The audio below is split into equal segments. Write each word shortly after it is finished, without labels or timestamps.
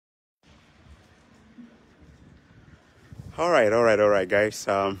All right, guys.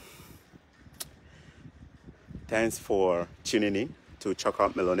 Thanks for tuning in to Check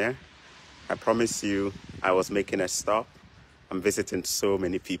Out Millionaire. I promise you, I was making a stop. I'm visiting so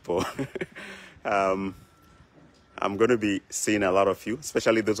many people. um, I'm going to be seeing a lot of you,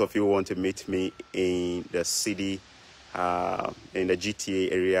 especially those of you who want to meet me in the city, in the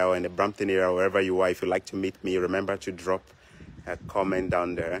GTA area or in the Brampton area, wherever you are. If you'd like to meet me, remember to drop a comment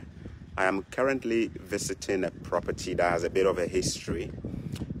down there. I am currently visiting a property that has a bit of a history.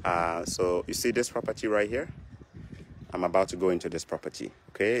 So you see this property right here? I'm about to go into this property,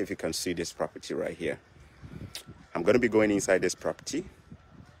 okay? If you can see this property right here. I'm going to be going inside this property,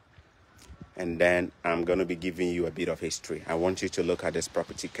 and then I'm going to be giving you a bit of history. I want you to look at this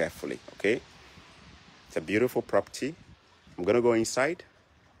property carefully, okay? It's a beautiful property. I'm going to go inside,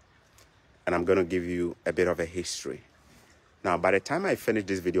 and I'm going to give you a bit of a history. Now, by the time I finish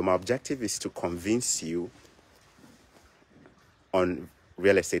this video, my objective is to convince you on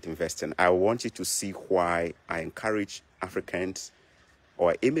real estate investing. I want you to see why I encourage Africans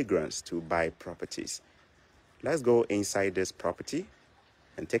or immigrants to buy properties. Let's go inside this property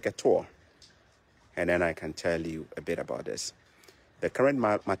and take a tour, and then I can tell you a bit about this. The current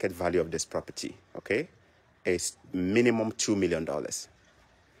market value of this property, okay, is minimum $2 million.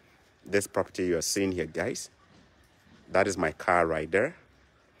 This property you're seeing here, guys, that is my car right there.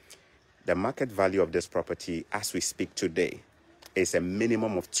 The market value of this property as we speak today is a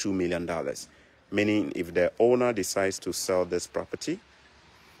minimum of $2 million. Meaning if the owner decides to sell this property,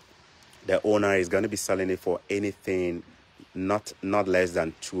 the owner is going to be selling it for anything not less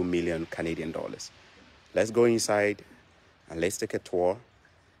than 2 million Canadian dollars. Let's go inside and let's take a tour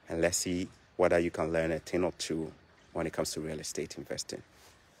and let's see whether you can learn a thing or two when it comes to real estate investing.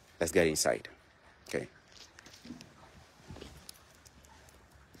 Let's get inside, okay?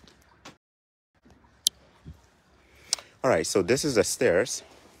 All right, so this is the stairs.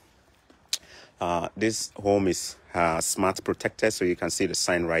 This home is smart protected, so you can see the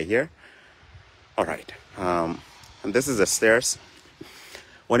sign right here. All right, and this is the stairs.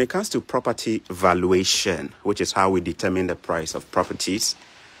 When it comes to property valuation, which is how we determine the price of properties,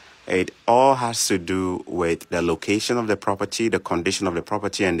 it all has to do with the location of the property, the condition of the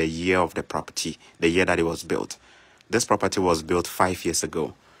property, and the year of the property, the year that it was built. This property was built 5 years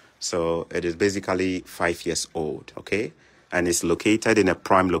ago. So it is basically 5 years old, okay? And it's located in a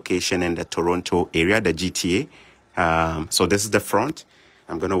prime location in the Toronto area, the GTA. So this is the front.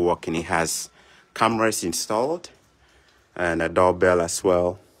 I'm going to walk in. It has cameras installed and a doorbell as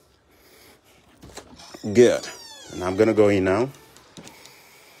well. Good. And I'm going to go in now.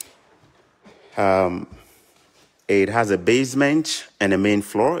 It has a basement and a main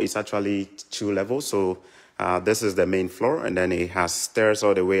floor. It's actually 2 levels. So this is the main floor, and then it has stairs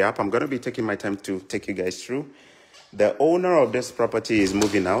all the way up. I'm going to be taking my time to take you guys through. The owner of this property is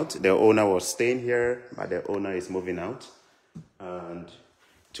moving out. The owner was staying here, but the owner is moving out and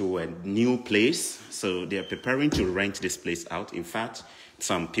to a new place. So they're preparing to rent this place out. In fact,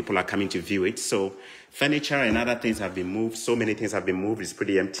 some people are coming to view it. So furniture and other things have been moved. So many things have been moved. It's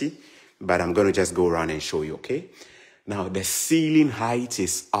pretty empty, but I'm going to just go around and show you, okay? Now, the ceiling height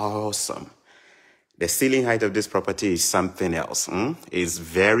is awesome. The ceiling height of this property is something else. It's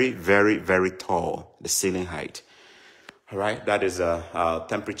very, very, very tall, the ceiling height. All right, that is a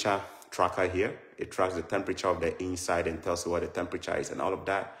temperature tracker here. It tracks the temperature of the inside and tells you what the temperature is and all of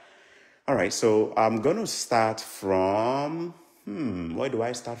that. All right, so I'm going to start from, where do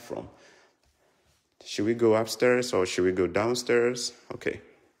I start from? Should we go upstairs or should we go downstairs? Okay.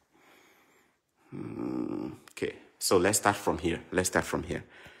 Okay, so let's start from here.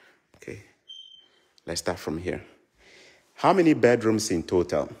 Okay. Let's start from here. How many bedrooms in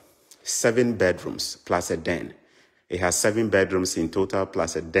total? 7 bedrooms plus a den. It has 7 bedrooms in total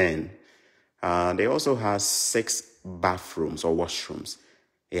plus a den. They also has 6 bathrooms or washrooms.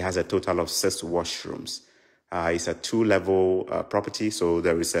 It has a total of 6 washrooms. It's a 2-level property, so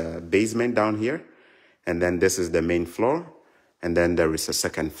there is a basement down here, and then this is the main floor, and then there is a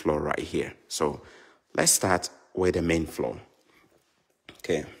second floor right here. So let's start with the main floor.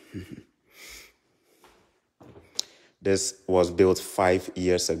 Okay. This was built 5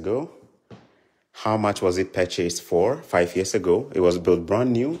 years ago. How much was it purchased for 5 years ago? It was built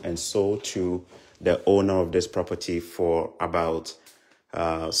brand new and sold to the owner of this property for about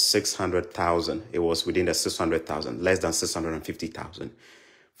 $600,000. It was within the $600,000, less than $650,000.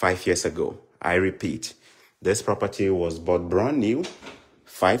 5 years ago. I repeat, this property was bought brand new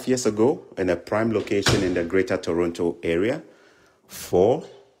 5 years ago in a prime location in the Greater Toronto area for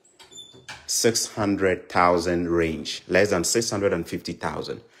 $600,000 range, less than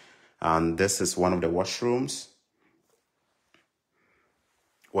 $650,000. And this is one of the washrooms.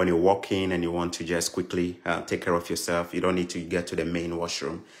 when you walk in and you want to just quickly take care of yourself, you don't need to get to the main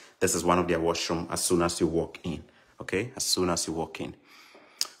washroom. This is one of their washroom as soon as you walk in. Okay, as soon as you walk in.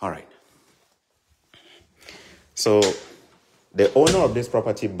 All right. So the owner of this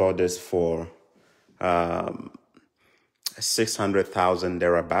property bought this for 600,000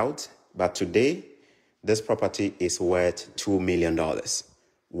 thereabout, but today this property is worth $2 million.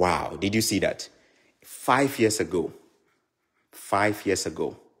 Wow, did you see that? 5 years ago,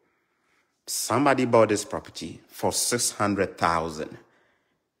 somebody bought this property for 600,000.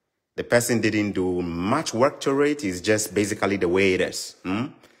 The person didn't do much work to it. It's just basically the way it is.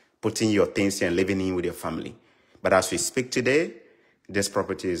 Putting your things here and living in with your family. But as we speak today, this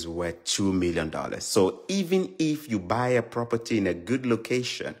property is worth $2 million. So even if you buy a property in a good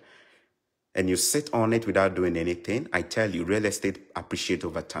location and you sit on it without doing anything, I tell you, real estate appreciates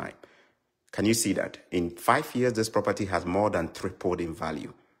over time. Can you see that? In 5 years, this property has more than tripled in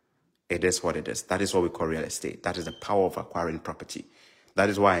value. It is what it is. That is what we call real estate. That is the power of acquiring property. That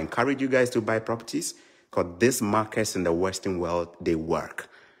is why I encourage you guys to buy properties, because these markets in the Western world, they work.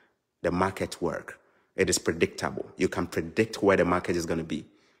 The markets work. It is predictable. You can predict where the market is going to be.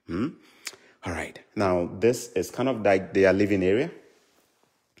 All right. Now, this is kind of like their living area.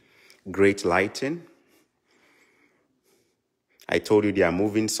 Great lighting. I told you they are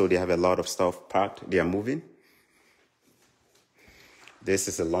moving, so they have a lot of stuff parked. They are moving. This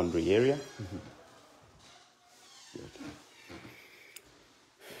is a laundry area.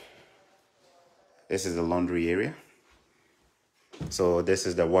 This is the laundry area. So this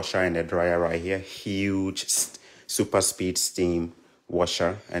is the washer and the dryer right here. Huge, super speed steam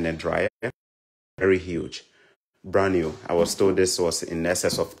washer and a dryer. Very huge. Brand new. I was told this was in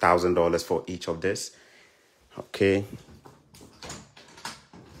excess of $1,000 for each of this. Okay.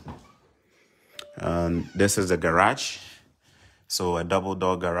 And this is the garage. So a double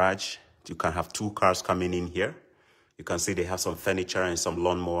door garage. You can have 2 cars coming in here. You can see they have some furniture and some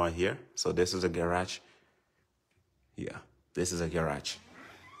lawnmower here. So this is a garage. Yeah, this is a garage.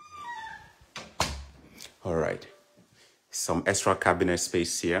 All right. Some extra cabinet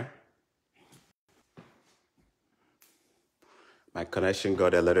space here. My connection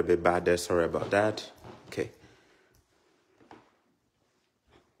got a little bit bad there. Sorry about that. Okay.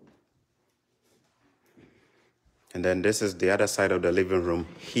 And then this is the other side of the living room.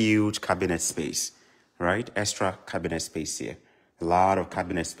 Huge cabinet space, right? Extra cabinet space here. A lot of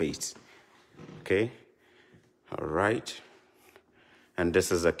cabinet space. Okay. All right. And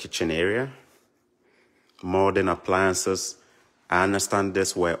this is the kitchen area. Modern appliances. I understand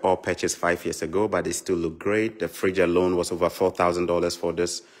this were all purchased 5 years ago, but they still look great. The fridge alone was over $4,000 for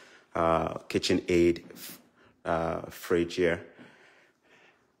this KitchenAid fridge here.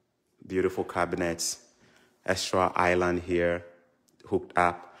 Beautiful cabinets. Extra island here, hooked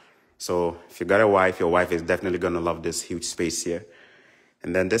up. So if you got a wife, your wife is definitely going to love this huge space here.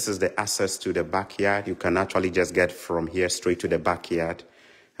 And then this is the access to the backyard. You can actually just get from here straight to the backyard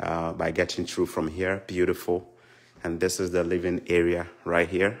by getting through from here. Beautiful. And this is the living area right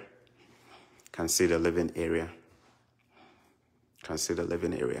here. You can see the living area. You can see the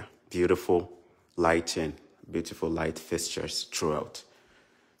living area. Beautiful lighting, beautiful light fixtures throughout.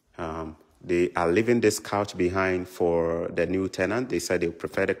 They are leaving this couch behind for the new tenant. They said they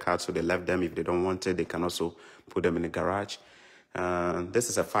prefer the couch, so they left them. If they don't want it, they can also put them in the garage. This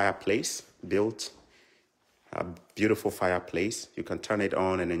is a fireplace built, a beautiful fireplace. You can turn it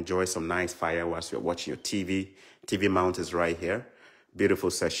on and enjoy some nice fire whilst you're watching your TV. TV mount is right here. Beautiful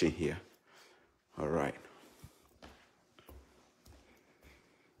section here. All right.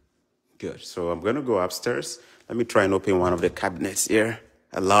 Good. So I'm going to go upstairs. Let me try and open one of the cabinets here.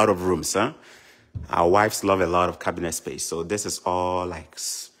 A lot of rooms, huh? Our wives love a lot of cabinet space. So this is all like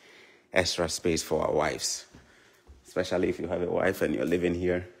extra space for our wives. Especially if you have a wife and you're living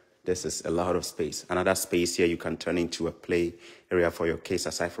here. This is a lot of space. Another space here you can turn into a play area for your kids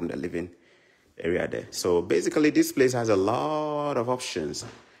aside from the living area there. So basically this place has a lot of options.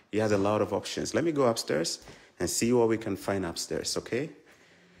 It has a lot of options. Let me go upstairs and see what we can find upstairs, okay?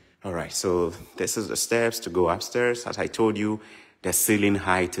 All right, so this is the steps to go upstairs. As I told you, the ceiling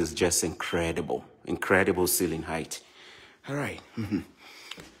height is just incredible. Incredible ceiling height. All right.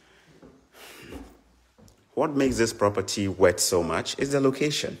 What makes this property worth so much is the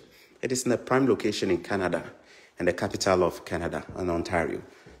location. It is in a prime location in Canada, and the capital of Canada, in Ontario.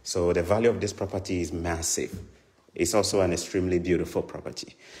 So the value of this property is massive. It's also an extremely beautiful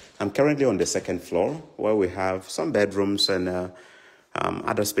property. I'm currently on the 2nd floor, where we have some bedrooms and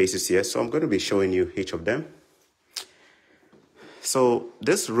other spaces here. So I'm going to be showing you each of them. So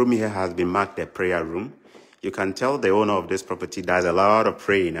this room here has been marked a prayer room. You can tell the owner of this property does a lot of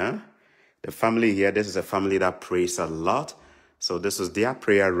praying, huh? The family here, this is a family that prays a lot. So this is their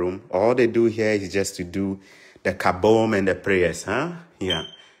prayer room. All they do here is just to do the kaboom and the prayers, huh? Yeah,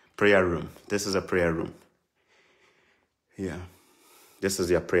 prayer room. This is a prayer room. Yeah, this is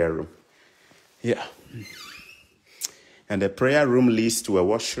their prayer room. Yeah. And the prayer room leads to a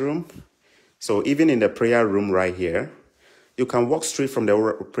washroom. So even in the prayer room right here, you can walk straight from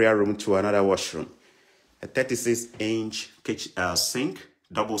the prayer room to another washroom. A 36-inch sink,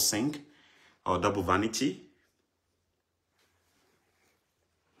 double sink, or double vanity.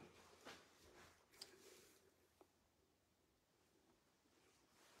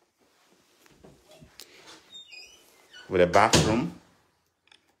 With a bathroom.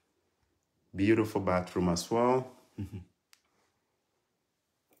 Beautiful bathroom as well.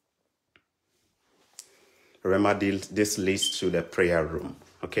 Remember, this leads to the prayer room,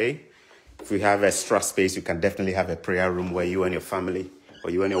 okay? If you have extra space, you can definitely have a prayer room where you and your family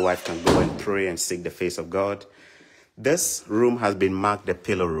or you and your wife can go and pray and seek the face of God. This room has been marked the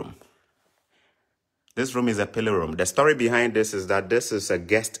pillow room. This room is a pillow room. The story behind this is that this is a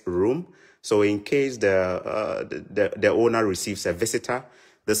guest room. So in case the owner receives a visitor,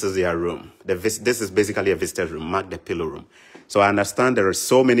 this is their room. This is basically a visitor room, marked the pillow room. So I understand there are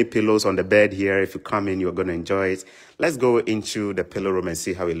so many pillows on the bed here. If you come in, you're going to enjoy it. Let's go into the pillow room and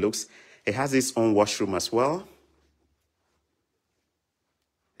see how it looks. It has its own washroom as well.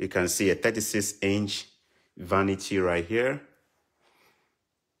 You can see a 36-inch vanity right here.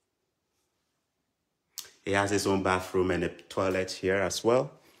 It has its own bathroom and a toilet here as well.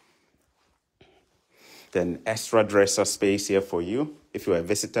 Then extra dresser space here for you if you're a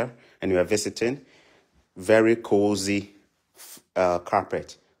visitor and you are visiting. Very cozy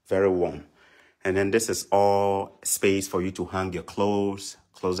carpet, very warm. And then this is all space for you to hang your clothes,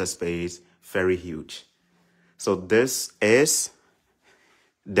 closet space, very huge. So this is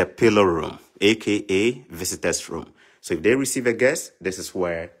the pillow room, aka visitor's room. So if they receive a guest, this is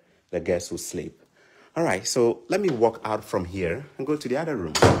where the guest will sleep. All right, so let me walk out from here and go to the other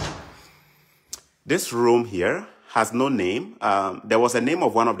room. This room here has no name. There was a name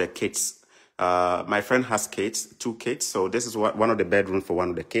of one of the kids. My friend has kids, 2 kids. So this is one of the bedrooms for one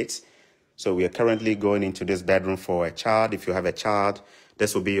of the kids. So we are currently going into this bedroom for a child. If you have a child,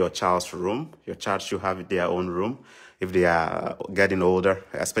 this will be your child's room. Your child should have their own room. If they are getting older,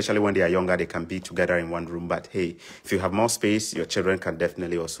 especially when they are younger, they can be together in one room. But hey, if you have more space, your children can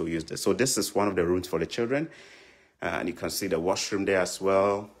definitely also use this. So this is one of the rooms for the children. And you can see the washroom there as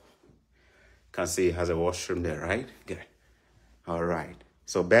well. You can see it has a washroom there, right? Good. All right.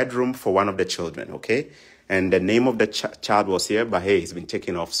 So bedroom for one of the children, okay? And the name of the child was here, but hey, it's been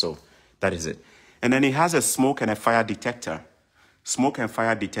taken off, so that is it. And then it has a smoke and a fire detector. Smoke and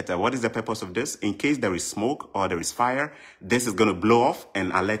fire detector. What is the purpose of this? In case there is smoke or there is fire, this is going to blow off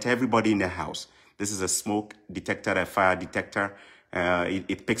and alert everybody in the house. This is a smoke detector, a fire detector.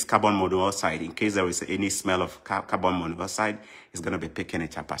 It picks carbon monoxide. In case there is any smell of carbon monoxide, it's going to be picking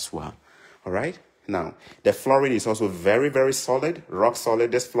it up as well. All right. Now, the flooring is also very, very solid, rock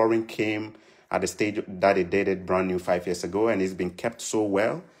solid. This flooring came at the stage that it dated brand new 5 years ago, and it's been kept so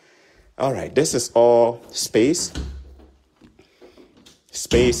well. All right. This is all space.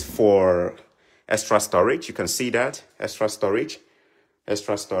 Space for extra storage. You can see that. Extra storage.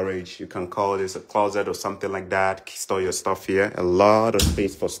 Extra storage. You can call this a closet or something like that. Store your stuff here. A lot of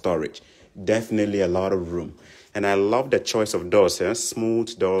space for storage. Definitely a lot of room. And I love the choice of doors.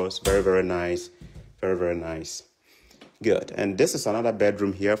 Smooth doors. Very, very nice. Very, very nice. Good. And this is another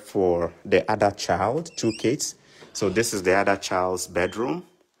bedroom here for the other child. 2 kids. So this is the other child's bedroom.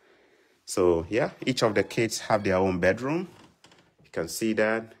 So yeah, each of the kids have their own bedroom. You can see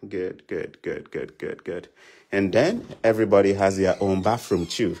that. Good, good, good, good, good, good. And then everybody has their own bathroom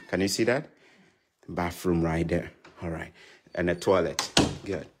too. Can you see that? Bathroom right there. All right. And a toilet.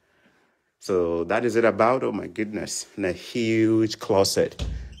 Good. So that is it about, oh my goodness. And a huge closet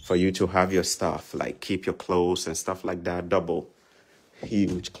for you to have your stuff, like keep your clothes and stuff like that. Double.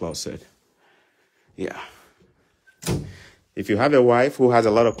 Huge closet. Yeah. If you have a wife who has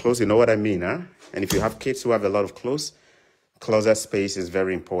a lot of clothes, you know what I mean, huh? And if you have kids who have a lot of clothes, closet space is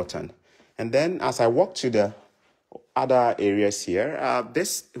very important. And then as I walk to the other areas here,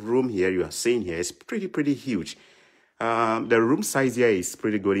 this room here you are seeing here is pretty huge. The room size here is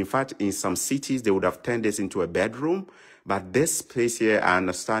pretty good. In fact, in some cities, they would have turned this into a bedroom. But this space here, I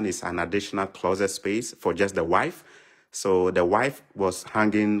understand, is an additional closet space for just the wife. So the wife was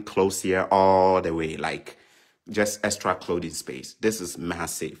hanging clothes here all the way, like just extra clothing space. This is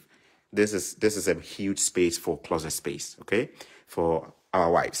massive. This is a huge space for closet space, okay, for our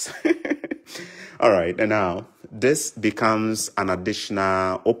wives. All right, and now this becomes an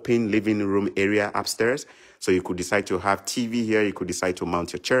additional open living room area upstairs. So you could decide to have TV here. You could decide to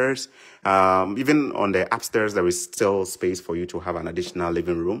mount your chairs. Even on the upstairs, there is still space for you to have an additional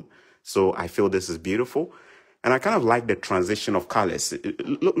living room. So I feel this is beautiful. And I kind of like the transition of colors.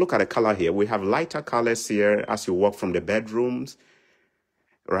 Look at the color here. We have lighter colors here as you walk from the bedrooms,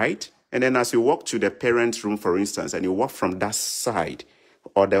 right? And then as you walk to the parents' room, for instance, and you walk from that side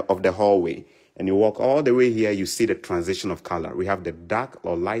of the hallway, and you walk all the way here, you see the transition of color. We have the dark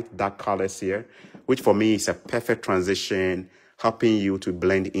or light dark colors here, which for me is a perfect transition, helping you to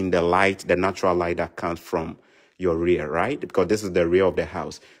blend in the light, the natural light that comes from your rear, right? Because this is the rear of the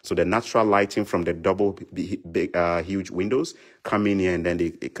house. So the natural lighting from the double big, huge windows come in here, and then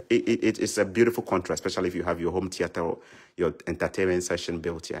it's a beautiful contrast, especially if you have your home theater or your entertainment session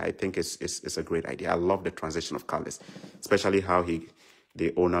built here. I think it's a great idea. I love the transition of colors, especially how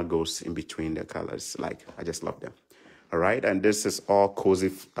the owner goes in between the colors. Like, I just love them. All right, and this is all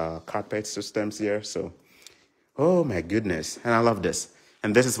cozy carpet systems here. So, oh my goodness, and I love this.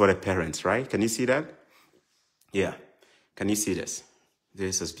 And this is for the parents, right? Can you see that? Yeah. Can you see this?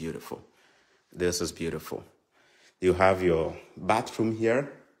 This is beautiful. This is beautiful. You have your bathroom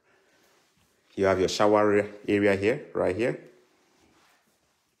here. You have your shower area here, right here.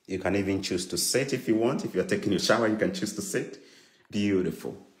 You can even choose to sit if you want. If you're taking your shower, you can choose to sit.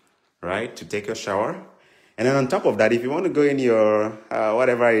 Beautiful, right? To take your shower. And then on top of that, if you want to go in your,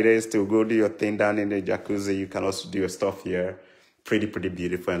 whatever it is, to go do your thing down in the jacuzzi, you can also do your stuff here. Pretty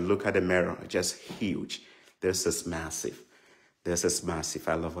beautiful. And look at the mirror, just huge. This is massive. This is massive.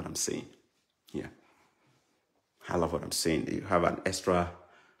 I love what I'm seeing. Yeah. I love what I'm seeing. You have an extra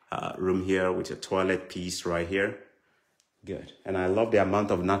room here with a toilet piece right here. Good. And I love the amount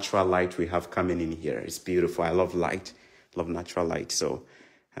of natural light we have coming in here. It's beautiful. I love light. Love natural light. So,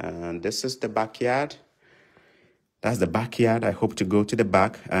 and this is the backyard. That's the backyard. I hope to go to the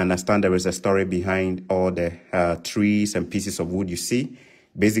back. I understand there is a story behind all the trees and pieces of wood you see.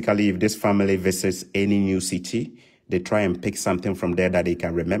 Basically, if this family visits any new city, they try and pick something from there that they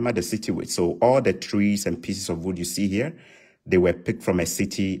can remember the city with. So all the trees and pieces of wood you see here, they were picked from a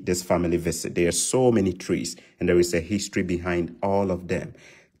city this family visited. There are so many trees, and there is a history behind all of them,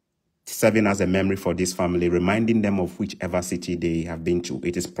 serving as a memory for this family, reminding them of whichever city they have been to.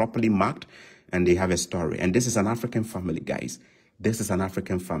 It is properly marked, and they have a story. And this is an African family, guys. This is an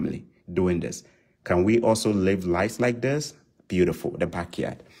African family doing this. Can we also live lives like this? Beautiful, the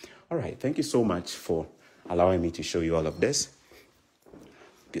backyard. All right, thank you so much for allowing me to show you all of this.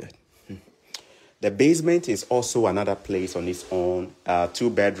 Good. The basement is also another place on its own,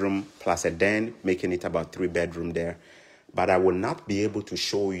 2-bedroom plus a den, making it about 3-bedroom there. But I will not be able to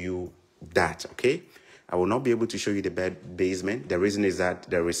show you that, okay? I will not be able to show you the basement. The reason is that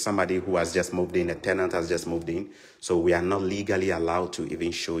there is somebody who has just moved in, a tenant has just moved in. So we are not legally allowed to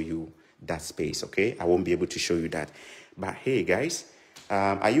even show you that space, okay? I won't be able to show you that. But hey, guys,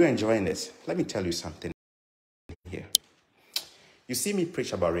 are you enjoying this? Let me tell you something here. You see me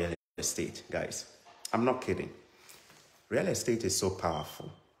preach about real estate, guys. I'm not kidding. Real estate is so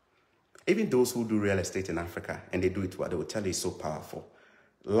powerful. Even those who do real estate in Africa, and they do it well, they will tell you it's so powerful.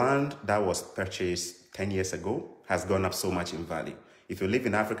 Land that was purchased 10 years ago has gone up so much in value. If you live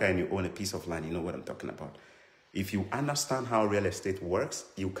in Africa and you own a piece of land, you know what I'm talking about. If you understand how real estate works,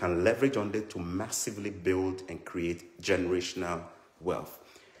 you can leverage on it to massively build and create generational wealth.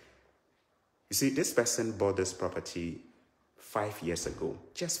 You see, this person bought this property 5 years ago,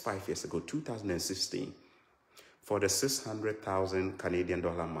 just 5 years ago, 2016, for the 600,000 Canadian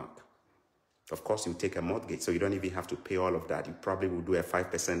dollar mark. Of course, you take a mortgage, so you don't even have to pay all of that. You probably will do a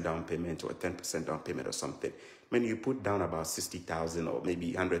 5% down payment or a 10% down payment or something. I mean, you put down about 60,000 or maybe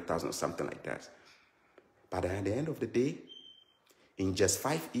 100,000 or something like that. But at the end of the day, in just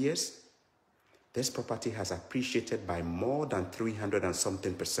 5 years, this property has appreciated by more than 300 and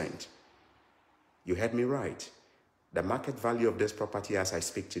something percent. You heard me right. The market value of this property as I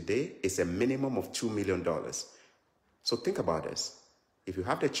speak today is a minimum of $2 million. So think about this. If you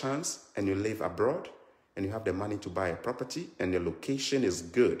have the chance and you live abroad and you have the money to buy a property and the location is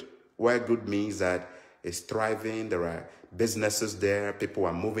good, where good means that it's thriving, there are businesses there, people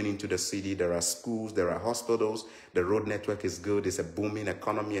are moving into the city, there are schools, there are hospitals, the road network is good, it's a booming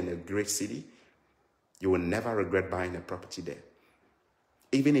economy and a great city, you will never regret buying a property there.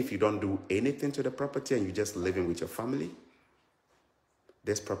 Even if you don't do anything to the property and you're just living with your family,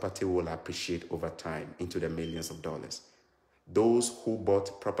 this property will appreciate over time into the millions of dollars. Those who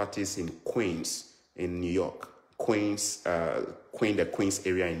bought properties in Queens, in New York, the Queens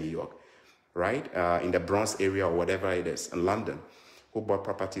area in New York, right? In the Bronx area or whatever it is, in London, who bought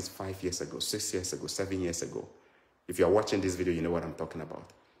properties 5 years ago, 6 years ago, 7 years ago. If you're watching this video, you know what I'm talking about.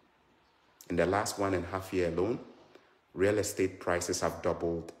 In the last 1.5 years alone, real estate prices have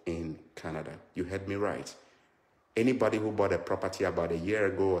doubled in Canada. You heard me right. Anybody who bought a property about a year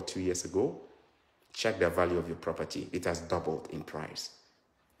ago or 2 years ago, check the value of your property. It has doubled in price.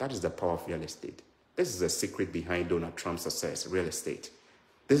 That is the power of real estate. This is the secret behind Donald Trump's success, real estate.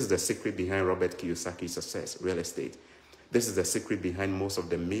 This is the secret behind Robert Kiyosaki's success, real estate. This is the secret behind most of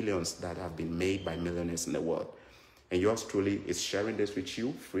the millions that have been made by millionaires in the world. And yours truly is sharing this with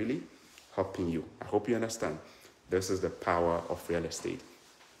you freely, helping you. I hope you understand. This is the power of real estate.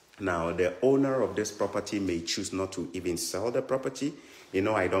 Now, the owner of this property may choose not to even sell the property. You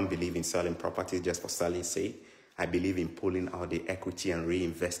know, I don't believe in selling property just for selling's sake. I believe in pulling out the equity and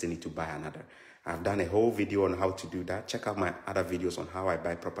reinvesting it to buy another. I've done a whole video on how to do that. Check out my other videos on how I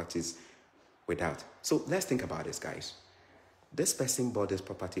buy properties without. So let's think about this, guys. This person bought this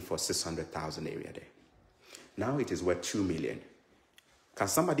property for 600,000 area there. Now it is worth 2 million. Can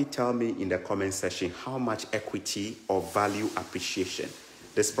somebody tell me in the comment section how much equity or value appreciation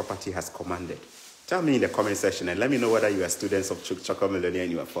this property has commanded? Tell me in the comment section and let me know whether you are students of 2Million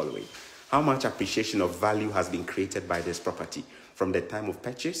and you are following. How much appreciation of value has been created by this property from the time of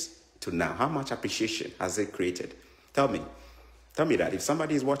purchase to now? How much appreciation has it created? Tell me. Tell me that. If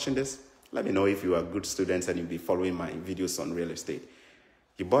somebody is watching this, let me know if you are good students and you'll be following my videos on real estate.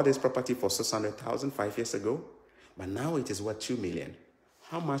 You bought this property for 600,000 5 years ago, but now it is worth 2 million.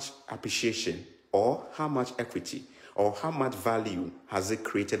 How much appreciation or how much equity or how much value has it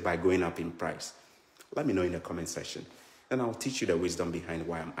created by going up in price? Let me know in the comment section. Then I'll teach you the wisdom behind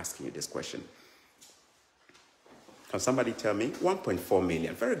why I'm asking you this question. Can somebody tell me? 1.4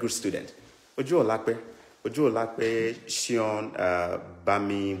 million. Very good student. Ojo Olakpe, Shion,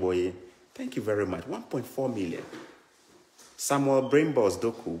 Bami, Boye. Thank you very much. 1.4 million. Samuel Brainballs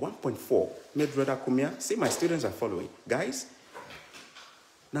Doku, 1.4. Medroda Kumia. See, my students are following. Guys,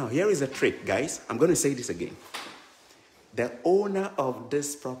 now here is a trick, guys. I'm going to say this again. The owner of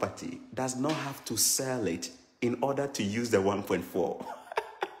this property does not have to sell it in order to use the 1.4.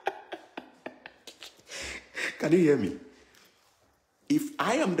 Can you hear me? If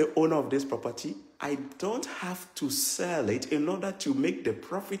I am the owner of this property, I don't have to sell it in order to make the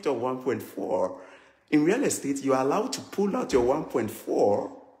profit of 1.4. In real estate, you are allowed to pull out your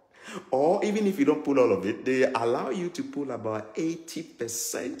 1.4, or even if you don't pull all of it, they allow you to pull about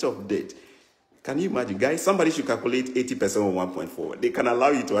 80% of it. Can you imagine? Guys, somebody should calculate 80% of 1.4. They can allow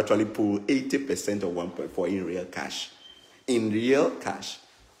you to actually pull 80% of 1.4 in real cash. In real cash.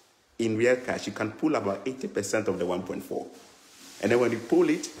 In real cash, you can pull about 80% of the 1.4. And then when you pull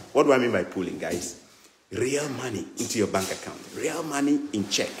it, what do I mean by pulling, guys? Real money into your bank account. Real money in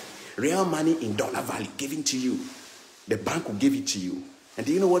check. Real money in dollar value given to you. The bank will give it to you. And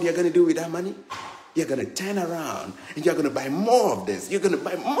do you know what you're going to do with that money? You're going to turn around and you're going to buy more of this. You're going to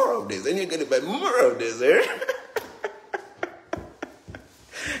buy more of this. And you're going to buy more of this.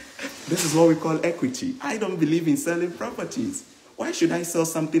 This is what we call equity. I don't believe in selling properties. Why should I sell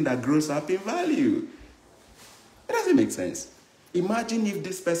something that grows up in value? It doesn't make sense. Imagine if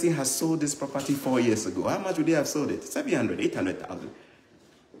this person has sold this property 4 years ago. How much would they have sold it? 700, 800,000.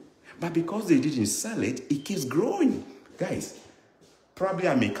 But because they didn't sell it, it keeps growing. Guys, probably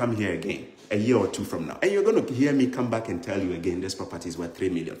I may come here again a year or two from now. And you're going to hear me come back and tell you again, this property is worth 3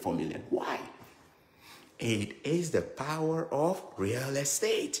 million, 4 million. Why? It is the power of real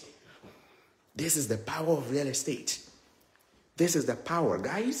estate. This is the power of real estate. This is the power.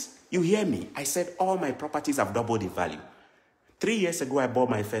 Guys, you hear me? I said all my properties have doubled in value. 3 years ago, I bought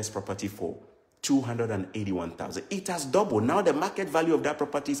my first property for $281,000. It has doubled. Now the market value of that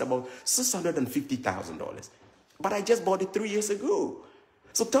property is about $650,000. But I just bought it 3 years ago.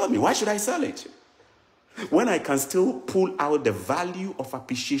 So tell me, why should I sell it? When I can still pull out the value of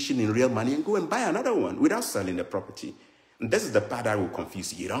appreciation in real money and go and buy another one without selling the property. And this is the part that will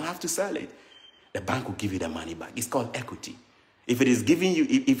confuse you. You don't have to sell it. The bank will give you the money back. It's called equity. If it is giving you,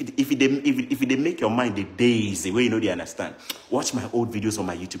 if they make your mind the days, the way you know they understand, watch my old videos on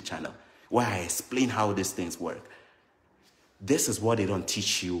my YouTube channel where I explain how these things work. This is what they don't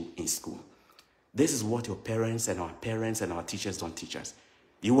teach you in school. This is what your parents and our teachers don't teach us.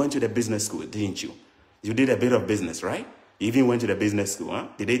 You went to the business school, didn't you? You did a bit of business, right? You even went to the business school, huh?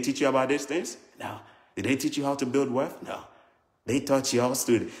 Did they teach you about these things? No. Did they teach you how to build wealth? No. They taught you how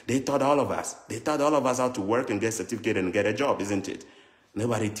to, they taught all of us. They taught all of us how to work and get a certificate and get a job, isn't it?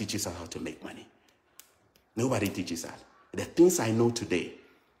 Nobody teaches us how to make money. Nobody teaches us. The things I know today,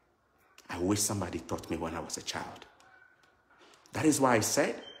 I wish somebody taught me when I was a child. That is why I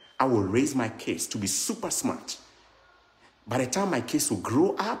said I will raise my kids to be super smart. By the time my kids will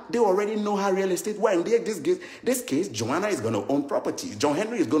grow up, they already know how real estate works. In this case, Joanna is going to own properties. John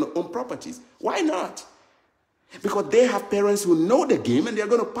Henry is going to own properties. Why not? Because they have parents who know the game and they're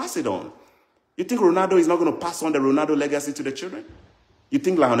going to pass it on. You think Ronaldo is not going to pass on the Ronaldo legacy to the children? You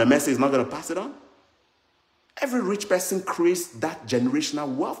think Lionel Messi is not going to pass it on? Every rich person creates that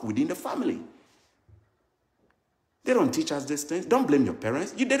generational wealth within the family. They don't teach us these things. Don't blame your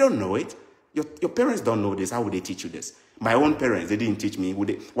parents. They don't know it. Your parents don't know this. How would they teach you this? My own parents, they didn't teach me.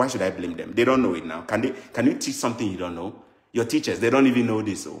 Why should I blame them? They don't know it now. Can you teach something you don't know? Your teachers, they don't even know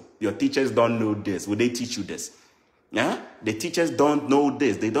this. Oh. Your teachers don't know this. Would they teach you this? Yeah? The teachers don't know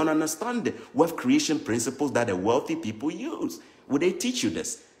this. They don't understand the wealth creation principles that the wealthy people use. Would they teach you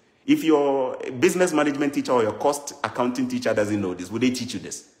this? If your business management teacher or your cost accounting teacher doesn't know this, would they teach you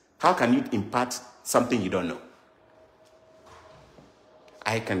this? How can you impart something you don't know?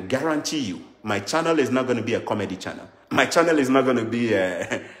 I can guarantee you, my channel is not going to be a comedy channel. My channel is not going to be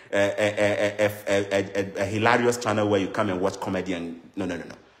a hilarious channel where you come and watch comedy and no.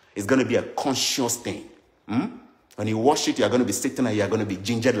 It's going to be a conscious thing. When you watch it, you're going to be sitting and you're going to be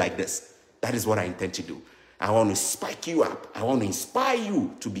gingered like this. That is what I intend to do. I want to spike you up. I want to inspire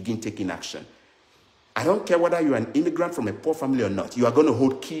you to begin taking action. I don't care whether you're an immigrant from a poor family or not. You are going to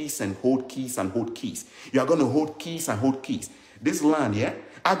hold keys and hold keys and hold keys. You are going to hold keys and hold keys. This land, yeah,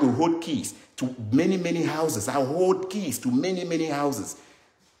 I will hold keys to many, many houses. I hold keys to many, many houses.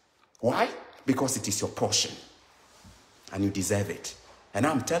 Why? Because it is your portion. And you deserve it. And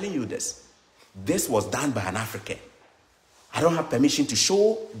I'm telling you this. This was done by an African. I don't have permission to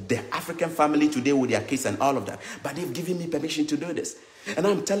show the African family today with their kids and all of that. But they've given me permission to do this. And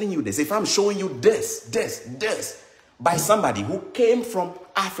I'm telling you this. If I'm showing you this, by somebody who came from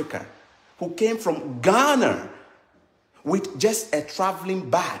Africa, who came from Ghana, with just a traveling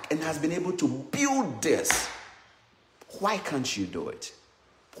bag and has been able to build this, why can't you do it?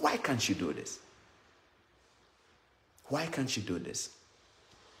 Why can't you do this? Why can't you do this?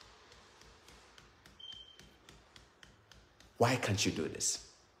 Why can't you do this?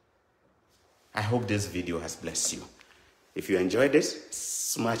 I hope this video has blessed you. If you enjoyed this,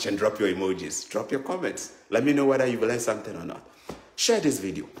 smash and drop your emojis. Drop your comments. Let me know whether you've learned something or not. Share this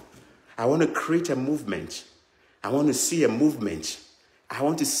video. I want to create a movement. I want to see a movement. I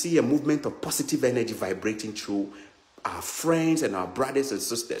want to see a movement of positive energy vibrating through our friends and our brothers and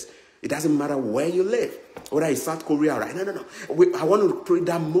sisters. It doesn't matter where you live, whether it's South Korea, right? No. I want to create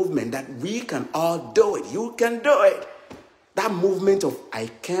that movement that we can all do it. You can do it. That movement of I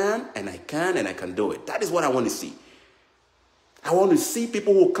can and I can and I can do it. That is what I want to see. I want to see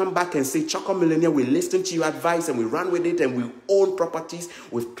people who come back and say, 2Million, we listen to your advice and we run with it and we own properties.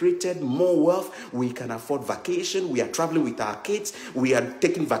 We've created more wealth. We can afford vacation. We are traveling with our kids. We are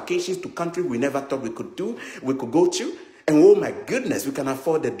taking vacations to countries we never thought we could go to. And oh my goodness, we can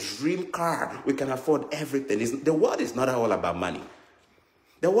afford the dream car. We can afford everything. The world is not all about money.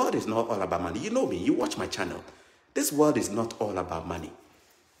 The world is not all about money. You know me. You watch my channel. This world is not all about money.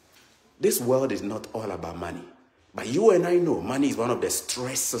 This world is not all about money. But you and I know money is one of the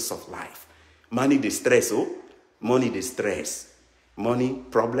stresses of life. Money the stress, oh? Money the stress. Money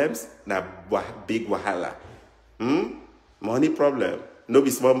problems, na big wahala. Money problem, no be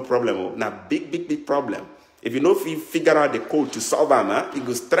small problem, oh? Na big problem. If you know if you figure out the code to solve them, it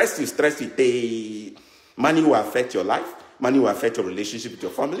will stress you. Money will affect your life. Money will affect your relationship with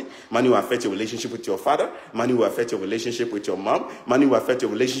your family. Money will affect your relationship with your father. Money will affect your relationship with your mom. Money will affect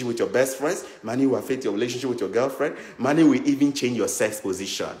your relationship with your best friends. Money will affect your relationship with your girlfriend. Money will even change your sex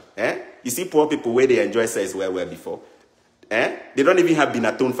position. You see poor people where they enjoy sex well before. They don't even have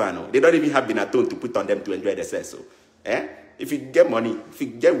Binatone fan. They don't even have Binatone to put on them to enjoy the sex. So. If you get money, if you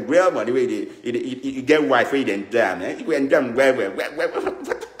get real money, where you get wife, where you enjoy, you enjoy well.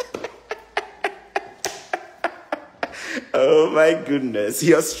 Oh my goodness,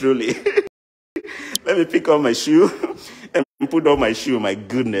 yours truly. Let me pick on my shoe and put on my shoe, my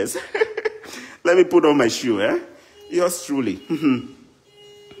goodness. Let me put on my shoe, Yours truly.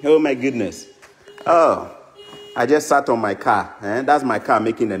 Oh my goodness. Oh, I just sat on my car, That's my car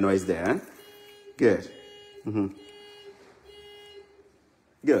making the noise there, Good.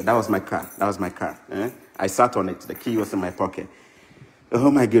 Good, that was my car, I sat on it, the key was in my pocket.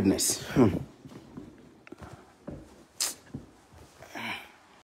 Oh my goodness.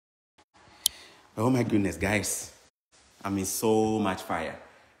 Oh my goodness, guys, I'm in so much fire.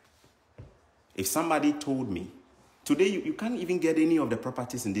 If somebody told me, today you can't even get any of the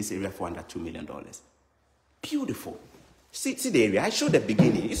properties in this area for under $2 million. Beautiful. See the area. I showed the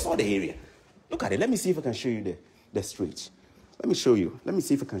beginning. You saw the area. Look at it. Let me see if I can show you the street. Let me show you. Let me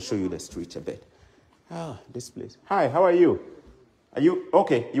see if I can show you the street a bit. Ah, this place. Hi, how are you? Are you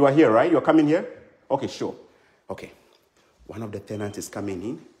okay? You are here, right? You're coming here? Okay, sure. Okay. One of the tenants is coming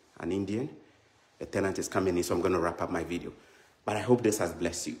in, an Indian. The tenant is coming in, so I'm going to wrap up my video. But I hope this has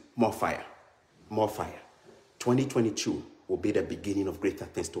blessed you. More fire. More fire. 2022 will be the beginning of greater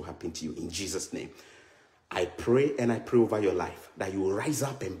things to happen to you in Jesus' name. I pray and I pray over your life that you will rise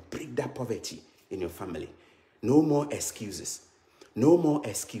up and break that poverty in your family. No more excuses. No more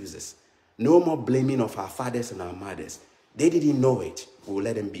excuses. No more blaming of our fathers and our mothers. They didn't know it. We'll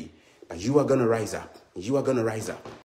let them be. But you are going to rise up. You are going to rise up.